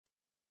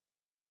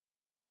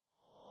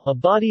A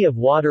body of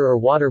water or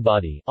water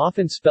body,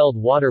 often spelled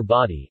water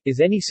body, is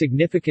any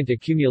significant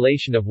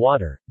accumulation of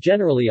water,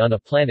 generally on a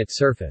planet's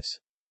surface.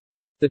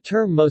 The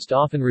term most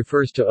often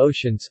refers to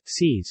oceans,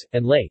 seas,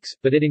 and lakes,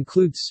 but it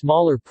includes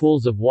smaller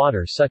pools of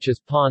water such as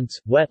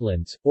ponds,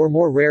 wetlands, or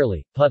more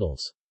rarely,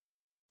 puddles.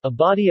 A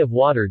body of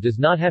water does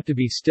not have to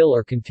be still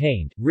or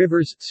contained.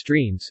 Rivers,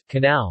 streams,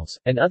 canals,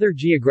 and other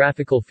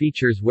geographical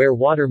features where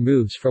water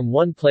moves from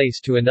one place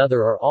to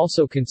another are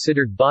also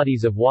considered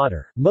bodies of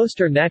water.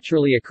 Most are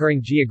naturally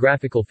occurring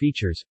geographical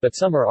features, but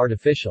some are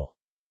artificial.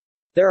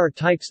 There are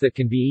types that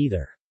can be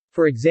either.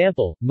 For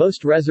example,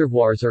 most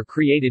reservoirs are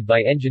created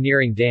by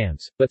engineering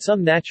dams, but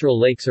some natural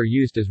lakes are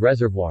used as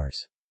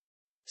reservoirs.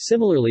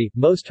 Similarly,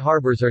 most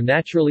harbors are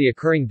naturally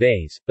occurring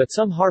bays, but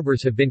some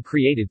harbors have been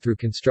created through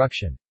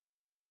construction.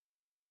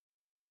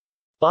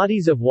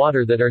 Bodies of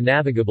water that are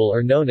navigable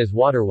are known as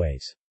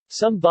waterways.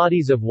 Some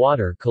bodies of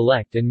water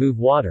collect and move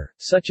water,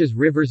 such as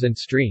rivers and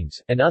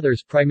streams, and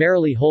others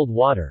primarily hold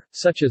water,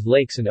 such as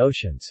lakes and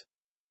oceans.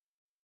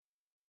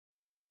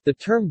 The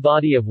term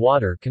body of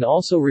water can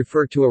also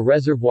refer to a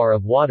reservoir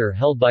of water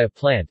held by a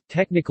plant,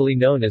 technically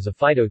known as a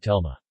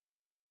phytothelma.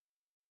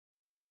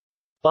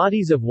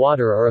 Bodies of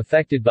water are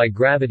affected by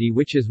gravity,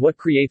 which is what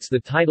creates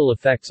the tidal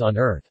effects on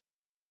Earth.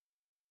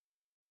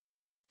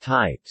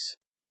 Types.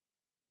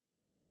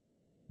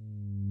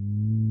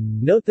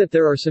 Note that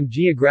there are some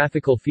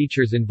geographical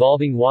features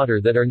involving water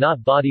that are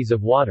not bodies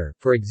of water,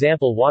 for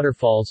example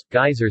waterfalls,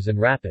 geysers and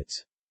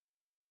rapids.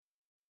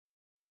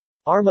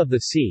 Arm of the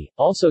sea,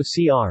 also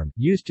sea arm,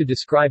 used to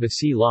describe a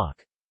sea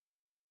loch.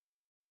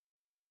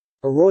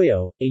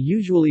 Arroyo, a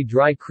usually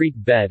dry creek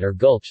bed or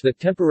gulch that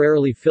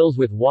temporarily fills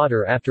with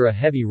water after a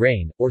heavy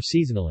rain, or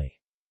seasonally.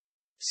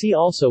 See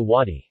also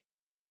wadi.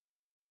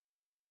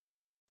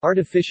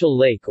 Artificial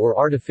lake or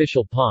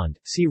artificial pond,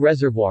 see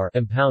reservoir,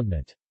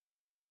 impoundment.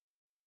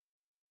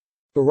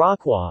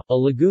 Baragua, a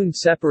lagoon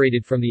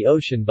separated from the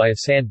ocean by a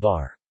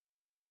sandbar.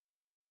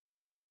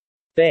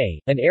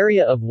 Bay, an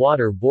area of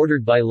water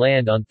bordered by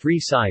land on three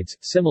sides,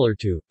 similar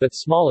to, but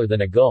smaller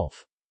than a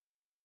gulf.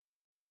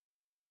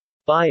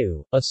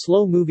 Bayou, a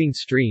slow-moving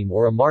stream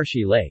or a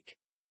marshy lake.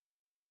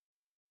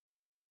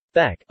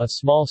 Beck, a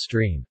small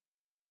stream.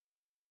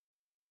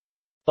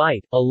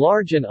 Bight, a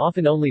large and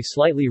often only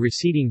slightly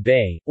receding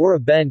bay, or a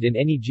bend in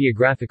any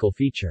geographical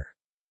feature.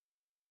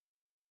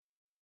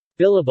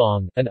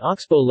 Billabong, an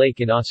oxbow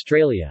lake in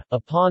Australia, a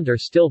pond or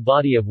still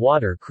body of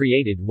water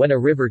created when a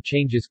river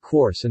changes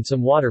course and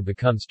some water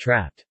becomes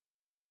trapped.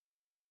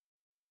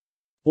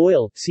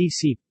 Boil,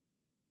 see.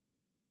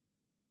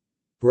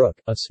 Brook,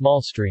 a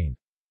small stream.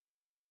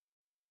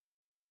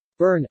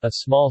 Burn, a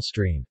small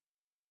stream.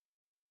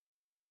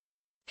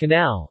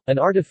 Canal, an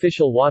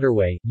artificial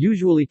waterway,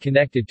 usually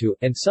connected to,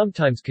 and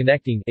sometimes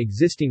connecting,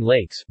 existing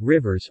lakes,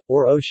 rivers,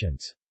 or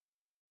oceans.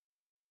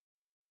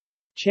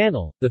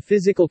 Channel, the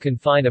physical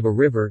confine of a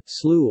river,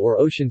 slough or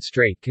ocean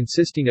strait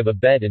consisting of a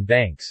bed and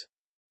banks.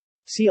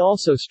 See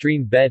also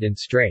stream bed and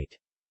strait.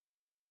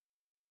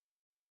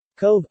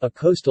 Cove, a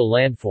coastal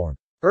landform.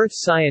 Earth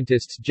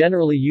scientists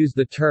generally use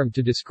the term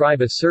to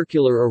describe a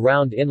circular or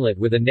round inlet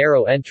with a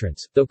narrow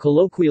entrance, though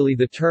colloquially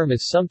the term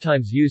is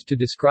sometimes used to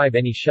describe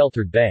any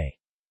sheltered bay.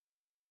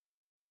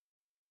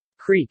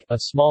 Creek, a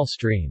small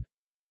stream.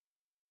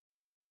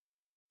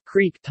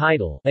 Creek,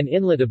 tidal, an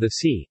inlet of the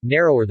sea,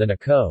 narrower than a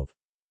cove.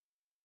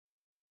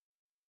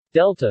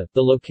 Delta,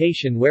 the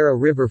location where a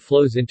river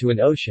flows into an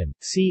ocean,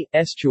 sea,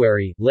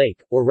 estuary, lake,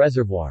 or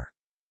reservoir.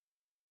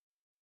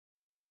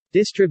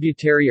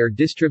 Distributary or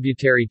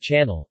distributary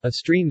channel, a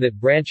stream that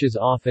branches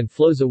off and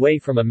flows away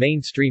from a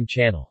mainstream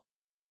channel.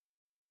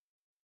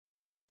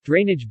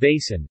 Drainage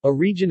basin, a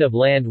region of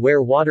land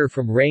where water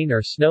from rain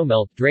or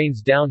snowmelt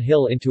drains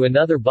downhill into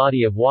another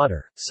body of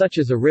water, such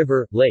as a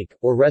river, lake,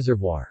 or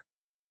reservoir.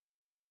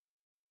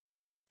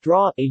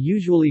 Draw, a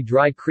usually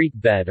dry creek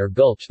bed or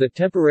gulch that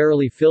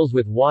temporarily fills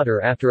with water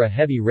after a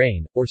heavy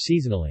rain, or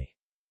seasonally.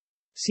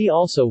 See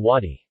also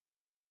wadi.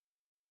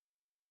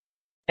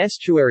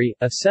 Estuary,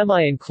 a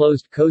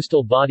semi-enclosed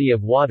coastal body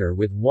of water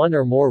with one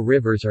or more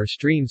rivers or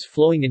streams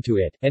flowing into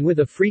it, and with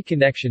a free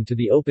connection to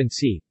the open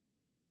sea.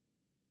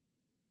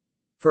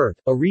 Firth,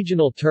 a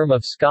regional term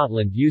of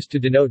Scotland used to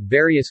denote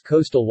various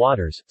coastal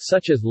waters,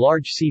 such as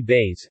large sea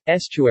bays,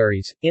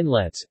 estuaries,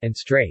 inlets, and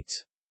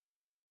straits.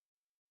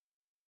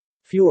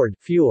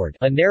 Fjord,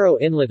 a narrow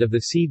inlet of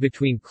the sea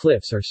between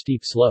cliffs or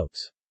steep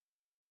slopes.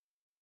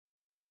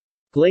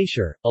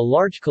 Glacier, a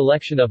large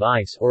collection of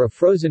ice or a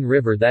frozen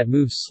river that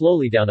moves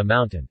slowly down a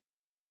mountain.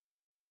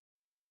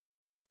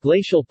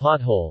 Glacial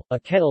pothole, a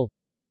kettle.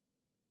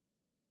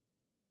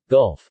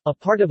 Gulf, a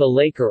part of a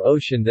lake or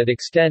ocean that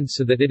extends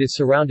so that it is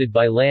surrounded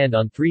by land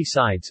on three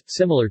sides,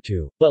 similar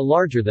to, but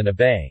larger than a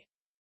bay.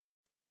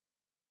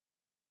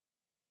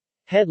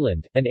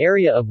 Headland, an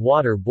area of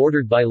water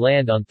bordered by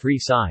land on three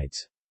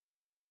sides.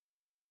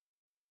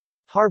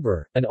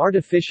 Harbor, an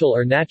artificial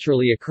or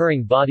naturally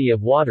occurring body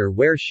of water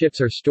where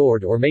ships are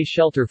stored or may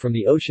shelter from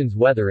the ocean's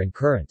weather and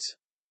currents.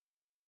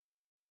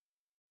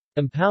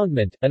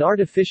 Impoundment, an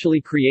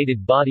artificially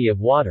created body of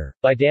water,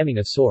 by damming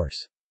a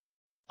source.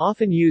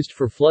 Often used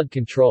for flood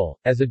control,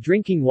 as a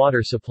drinking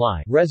water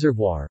supply,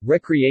 reservoir,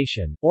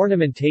 recreation,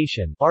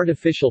 ornamentation,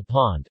 artificial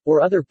pond,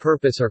 or other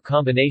purpose or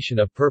combination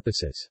of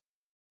purposes.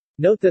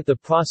 Note that the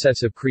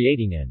process of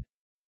creating an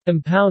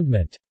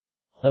impoundment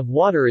of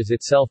water is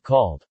itself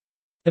called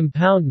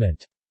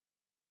impoundment.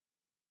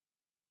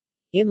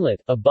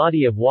 Inlet, a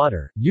body of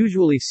water,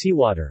 usually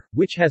seawater,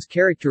 which has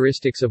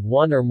characteristics of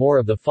one or more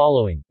of the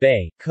following: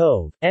 bay,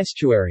 cove,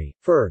 estuary,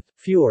 firth,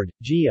 fjord,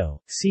 geo,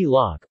 sea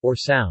loch, or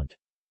sound.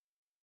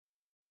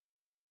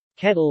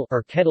 Kettle,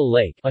 or kettle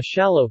lake, a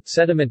shallow,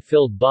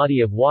 sediment-filled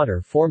body of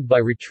water formed by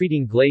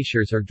retreating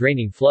glaciers or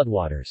draining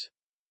floodwaters.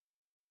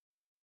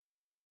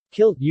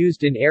 Kilt,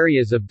 used in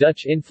areas of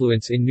Dutch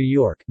influence in New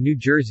York, New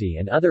Jersey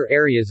and other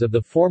areas of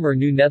the former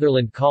New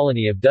Netherland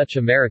colony of Dutch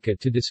America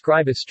to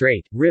describe a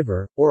strait,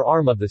 river, or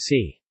arm of the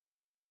sea.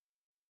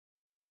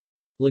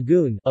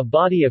 Lagoon, a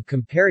body of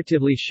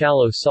comparatively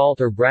shallow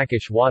salt or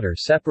brackish water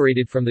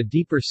separated from the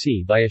deeper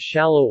sea by a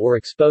shallow or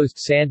exposed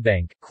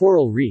sandbank,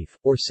 coral reef,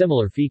 or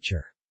similar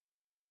feature.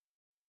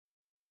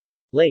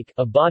 Lake,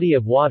 a body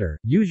of water,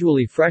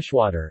 usually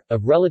freshwater,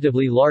 of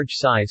relatively large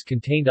size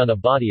contained on a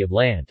body of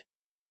land.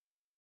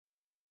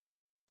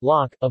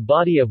 Loch, a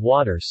body of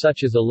water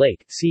such as a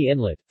lake, sea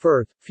inlet,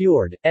 firth,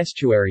 fjord,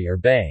 estuary or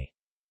bay.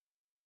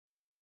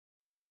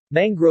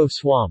 Mangrove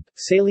swamp,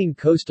 saline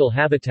coastal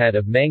habitat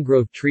of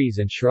mangrove trees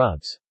and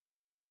shrubs.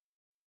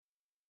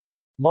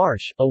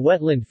 Marsh, a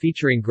wetland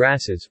featuring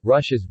grasses,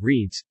 rushes,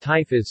 reeds,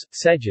 typhus,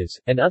 sedges,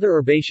 and other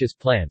herbaceous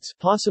plants,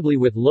 possibly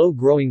with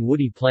low-growing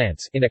woody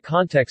plants, in a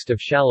context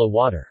of shallow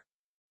water.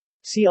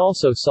 See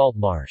also salt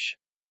marsh.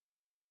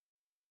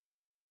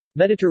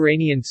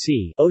 Mediterranean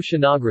Sea,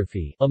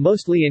 oceanography, a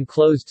mostly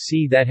enclosed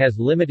sea that has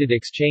limited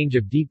exchange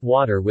of deep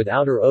water with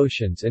outer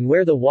oceans and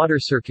where the water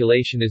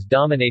circulation is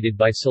dominated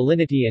by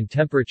salinity and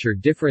temperature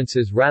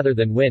differences rather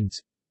than winds.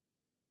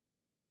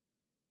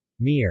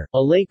 Mere,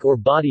 a lake or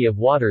body of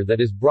water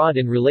that is broad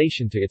in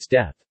relation to its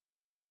depth.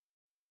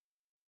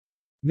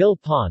 Mill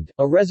pond,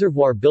 a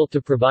reservoir built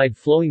to provide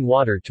flowing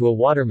water to a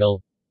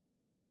watermill.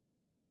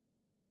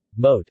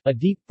 Moat, a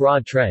deep,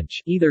 broad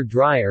trench, either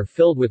dry or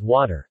filled with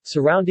water,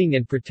 surrounding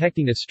and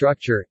protecting a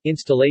structure,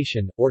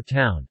 installation, or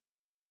town.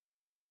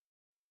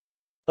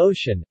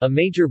 Ocean, a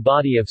major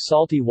body of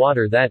salty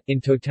water that,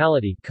 in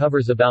totality,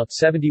 covers about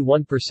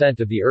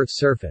 71% of the Earth's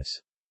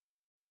surface.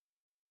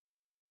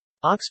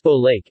 Oxbow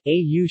Lake, a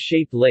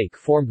U-shaped lake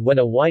formed when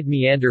a wide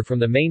meander from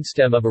the main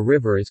stem of a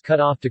river is cut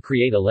off to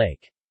create a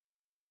lake.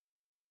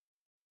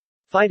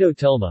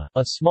 Phytotoma,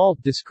 a small,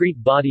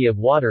 discrete body of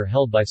water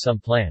held by some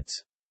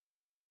plants.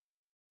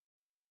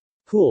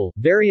 Pool,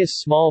 various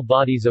small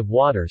bodies of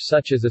water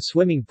such as a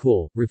swimming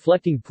pool,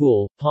 reflecting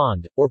pool,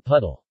 pond, or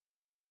puddle.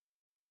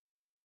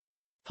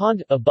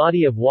 Pond, a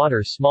body of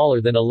water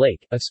smaller than a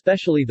lake,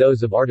 especially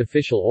those of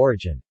artificial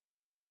origin.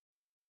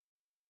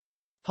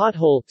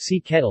 Pothole, sea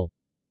kettle.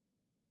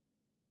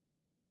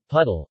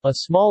 Puddle, a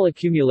small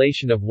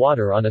accumulation of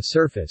water on a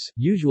surface,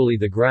 usually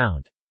the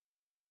ground.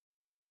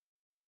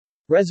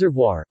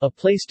 Reservoir, a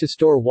place to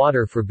store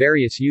water for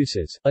various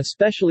uses,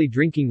 especially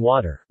drinking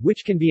water,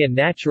 which can be a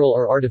natural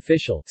or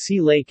artificial,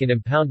 see lake and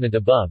impoundment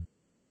above.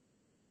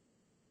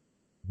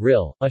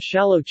 Rill, a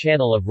shallow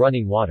channel of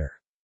running water.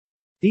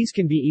 These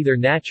can be either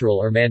natural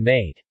or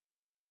man-made.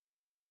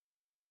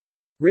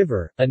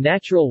 River, a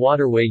natural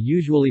waterway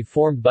usually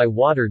formed by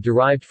water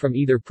derived from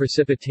either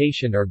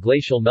precipitation or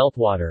glacial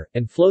meltwater,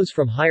 and flows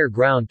from higher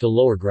ground to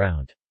lower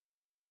ground.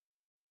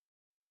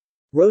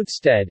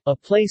 Roadstead, a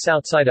place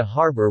outside a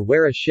harbor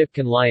where a ship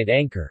can lie at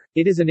anchor.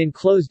 It is an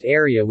enclosed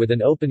area with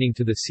an opening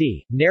to the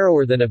sea,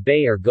 narrower than a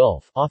bay or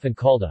gulf, often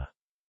called a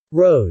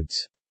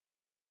roads.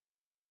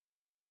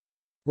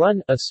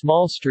 Run, a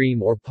small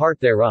stream or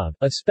part thereof,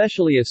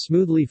 especially a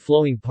smoothly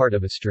flowing part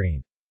of a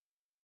stream.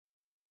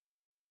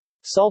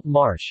 Salt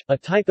marsh, a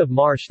type of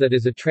marsh that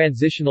is a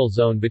transitional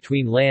zone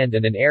between land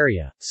and an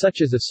area, such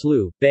as a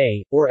slough,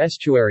 bay, or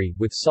estuary,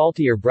 with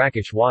salty or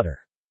brackish water.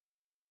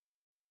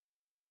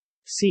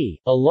 Sea,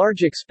 a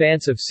large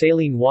expanse of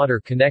saline water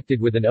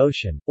connected with an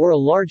ocean, or a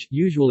large,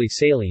 usually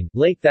saline,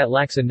 lake that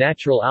lacks a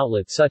natural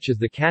outlet such as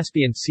the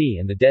Caspian Sea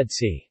and the Dead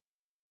Sea.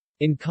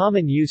 In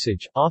common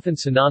usage, often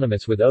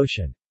synonymous with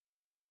ocean.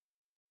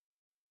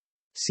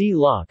 Sea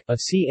loch, a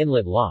sea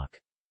inlet loch.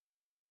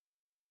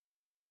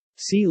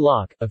 Sea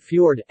loch, a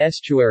fjord,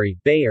 estuary,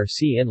 bay or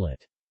sea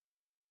inlet.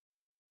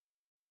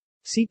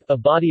 Seep, a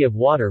body of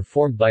water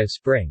formed by a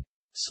spring.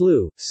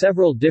 Slough,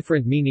 several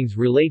different meanings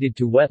related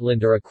to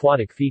wetland or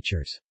aquatic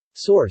features.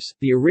 Source,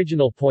 the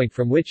original point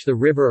from which the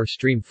river or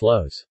stream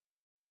flows.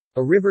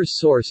 A river's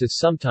source is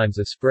sometimes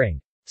a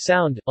spring.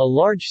 Sound, a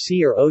large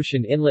sea or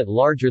ocean inlet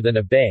larger than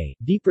a bay,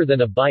 deeper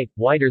than a bight,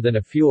 wider than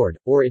a fjord,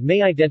 or it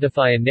may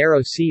identify a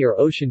narrow sea or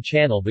ocean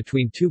channel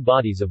between two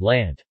bodies of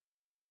land.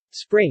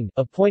 Spring,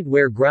 a point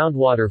where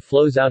groundwater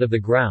flows out of the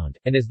ground,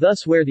 and is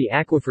thus where the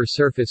aquifer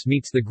surface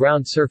meets the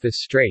ground surface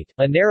straight,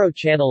 a narrow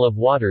channel of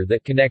water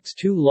that connects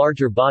two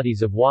larger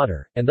bodies of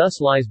water, and thus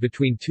lies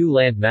between two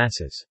land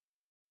masses.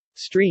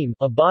 Stream,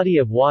 a body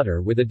of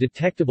water with a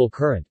detectable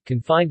current,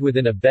 confined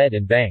within a bed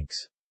and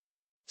banks.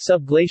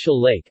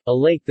 Subglacial lake, a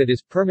lake that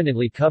is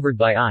permanently covered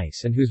by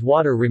ice and whose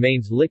water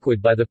remains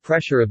liquid by the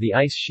pressure of the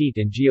ice sheet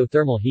and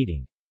geothermal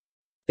heating.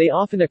 They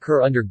often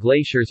occur under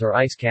glaciers or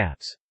ice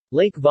caps.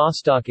 Lake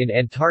Vostok in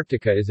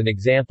Antarctica is an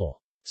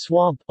example.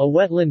 Swamp, a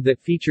wetland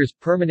that features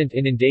permanent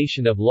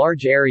inundation of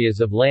large areas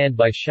of land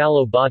by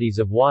shallow bodies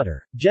of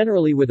water,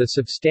 generally with a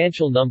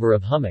substantial number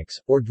of hummocks,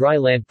 or dry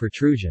land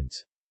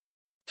protrusions.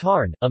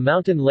 Tarn, a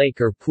mountain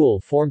lake or pool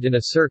formed in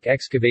a cirque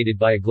excavated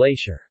by a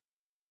glacier.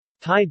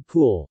 Tide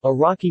pool, a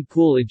rocky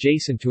pool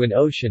adjacent to an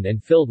ocean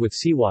and filled with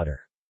seawater.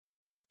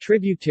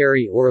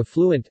 Tributary or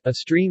affluent, a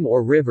stream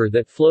or river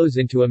that flows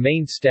into a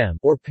main stem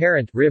or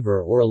parent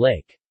river or a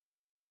lake.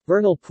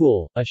 Vernal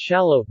pool, a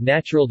shallow,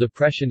 natural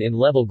depression in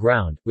level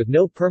ground, with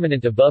no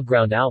permanent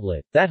above-ground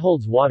outlet, that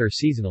holds water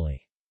seasonally.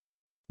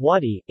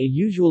 Wadi, a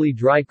usually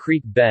dry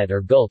creek bed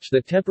or gulch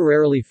that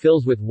temporarily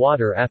fills with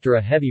water after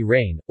a heavy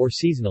rain, or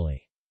seasonally.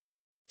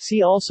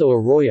 See also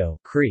arroyo,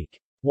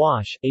 creek.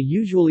 Wash, a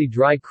usually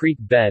dry creek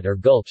bed or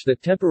gulch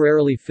that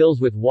temporarily fills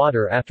with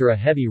water after a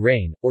heavy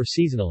rain, or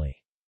seasonally.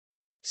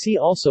 See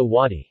also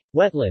wadi.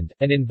 Wetland,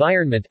 an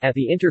environment at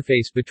the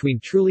interface between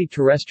truly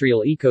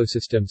terrestrial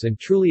ecosystems and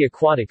truly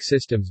aquatic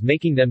systems,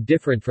 making them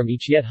different from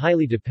each yet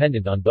highly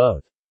dependent on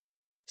both.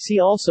 See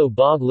also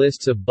bog.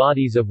 Lists of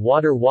bodies of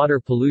water.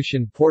 Water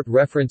pollution. Port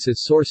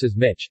references. Sources.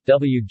 Mitch,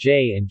 W.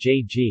 J. and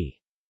J. G.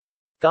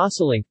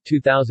 Gosselink,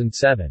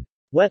 2007.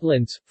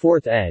 Wetlands,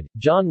 4th ed.,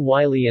 John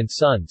Wiley &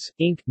 Sons,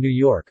 Inc., New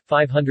York,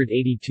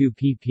 582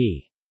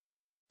 pp.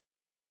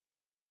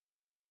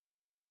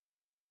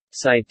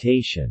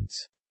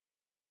 Citations.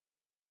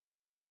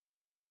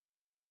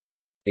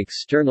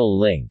 External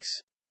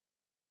links.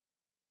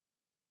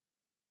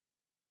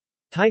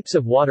 Types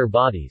of water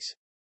bodies.